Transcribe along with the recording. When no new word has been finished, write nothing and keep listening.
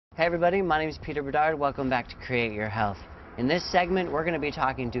Hey everybody, my name is Peter Bedard. Welcome back to Create Your Health. In this segment, we're going to be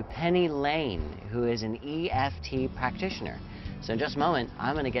talking to Penny Layne, who is an EFT practitioner. So in just a moment,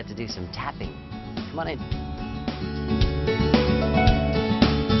 I'm going to get to do some tapping. Come on in.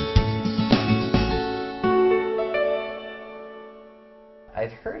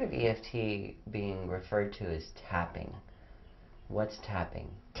 I've heard of EFT being referred to as tapping. What's tapping?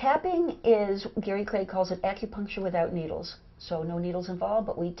 Tapping is, Gary Craig calls it acupuncture without needles. So no needles involved,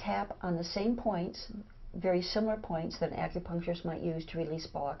 but we tap on the same points, very similar points that an acupuncturist might use to release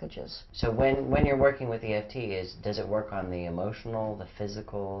blockages. So when you're working with EFT, does it work on the emotional, the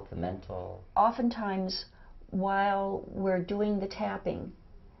physical, the mental? Oftentimes, while we're doing the tapping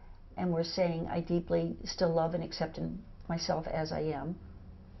and we're saying, I deeply still love and accept myself as I am,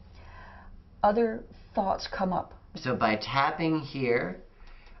 other thoughts come up. So by tapping here,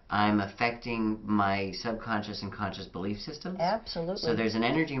 I'm affecting my subconscious and conscious belief systems? Absolutely. So there's an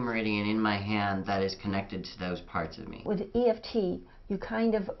energy meridian in my hand that is connected to those parts of me. With EFT, you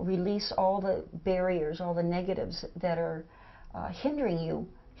kind of release all the barriers, all the negatives that are hindering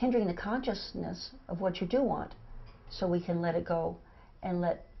the consciousness of what you do want, so we can let it go and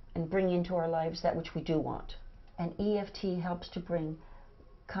bring into our lives that which we do want. And EFT helps to bring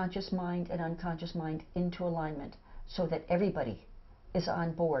conscious mind and unconscious mind into alignment so that everybody is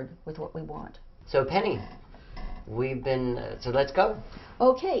on board with what we want. So Penny, so let's go.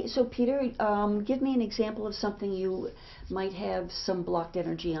 Okay, so Peter, give me an example of something you might have some blocked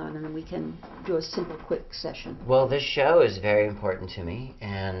energy on, and then we can do a simple, quick session. Well, this show is very important to me,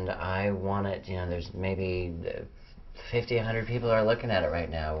 and I want it, there's maybe 50, 100 people are looking at it right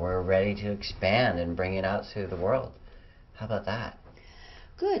now. We're ready to expand and bring it out to the world. How about that?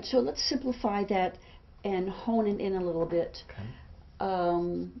 Good, so let's simplify that and hone it in a little bit. Okay.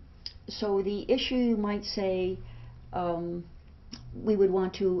 So the issue, you might say, we would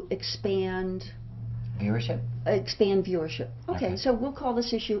want to expand viewership. Okay, so we'll call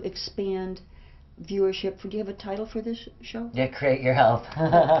this issue expand viewership. Do you have a title for this show? Yeah, Create Your Health.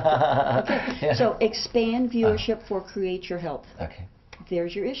 Okay, yeah. So expand viewership for Create Your Health. Okay.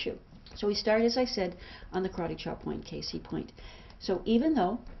 There's your issue. So we start, as I said, on the karate chop point, KC point. So even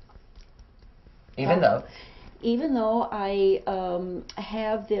though I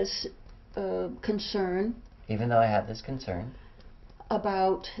have this concern. Even though I have this concern.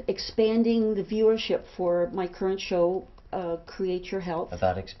 About expanding the viewership for my current show, Create Your Health.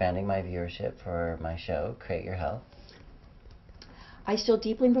 About expanding my viewership for my show, Create Your Health. I still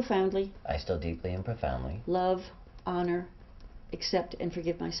deeply and profoundly. Love, honor, accept, and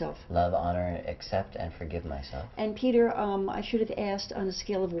forgive myself. Love, honor, accept, and forgive myself. And Peter, I should have asked on a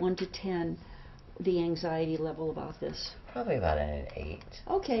scale of 1 to 10, the anxiety level about this. Probably about an 8.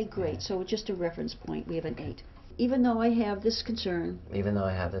 Okay, great. Yeah. So just a reference point, we have an 8. Even though I have this concern.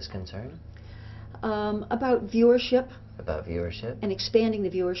 About viewership. And expanding the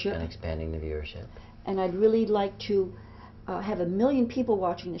viewership. And I'd really like to have 1 million people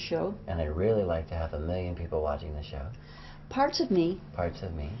watching the show. Parts of me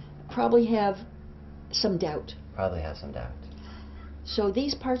probably have some doubt. So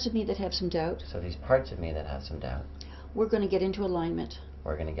these parts of me that have some doubt, we're going to get into alignment.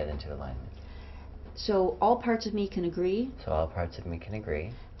 So all parts of me can agree.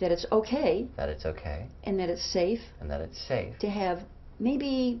 That it's okay. And that it's safe. To have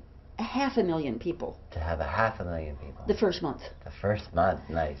maybe 500,000 people. The first month.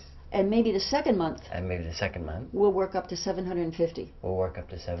 Nice. And maybe the second month. We'll work up to 750.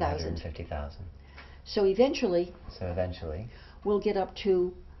 750,000. So eventually. We'll get up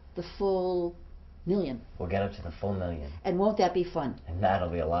to the full million. And won't that be fun? And that'll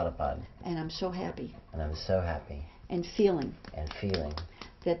be a lot of fun. And I'm so happy. And feeling.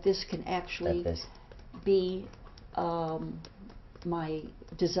 That this can actually be my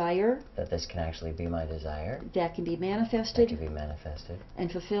desire. That can be manifested.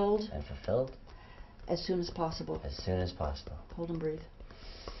 And fulfilled. As soon as possible. Hold and breathe.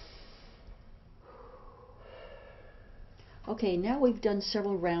 Okay, now we've done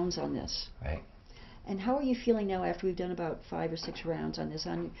several rounds on this. Right. And how are you feeling now after we've done about 5 or 6 rounds on this?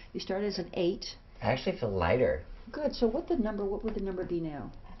 You started as an 8. I actually feel lighter. Good. So what would the number be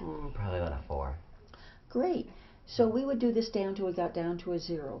now? Probably about a 4. Great. So we would do this down till we got down to a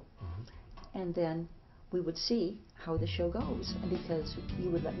 0. And then we would see how the show goes, and because you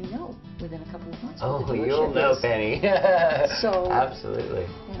would let me know within a couple of months. Oh, you'll know, Penny. So absolutely.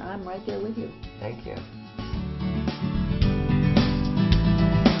 And I'm right there with you. Thank you.